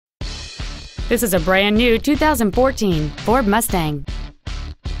This is a brand new 2014 Ford Mustang.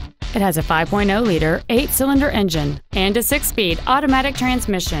 It has a 5.0-liter 8-cylinder engine and a 6-speed automatic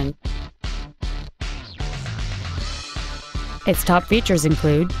transmission. Its top features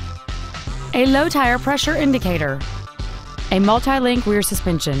include a low tire pressure indicator, a multi-link rear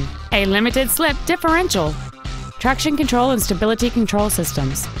suspension, a limited slip differential, traction control and stability control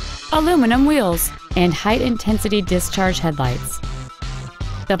systems, aluminum wheels, and high-intensity discharge headlights.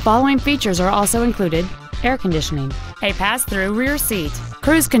 The following features are also included: air conditioning, a pass-through rear seat,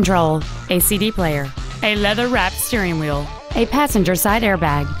 cruise control, a CD player, a leather-wrapped steering wheel, a passenger side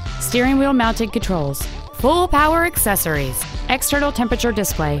airbag, steering wheel mounted controls, full power accessories, external temperature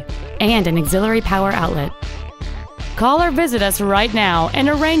display, and an auxiliary power outlet. Call or visit us right now and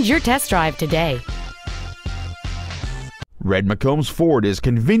arrange your test drive today. Red McCombs Ford is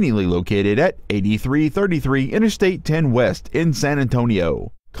conveniently located at 8333 Interstate 10 West in San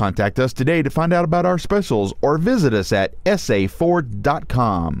Antonio. Contact us today to find out about our specials or visit us at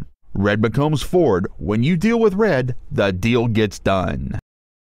saford.com. Red McCombs Ford, when you deal with red, the deal gets done.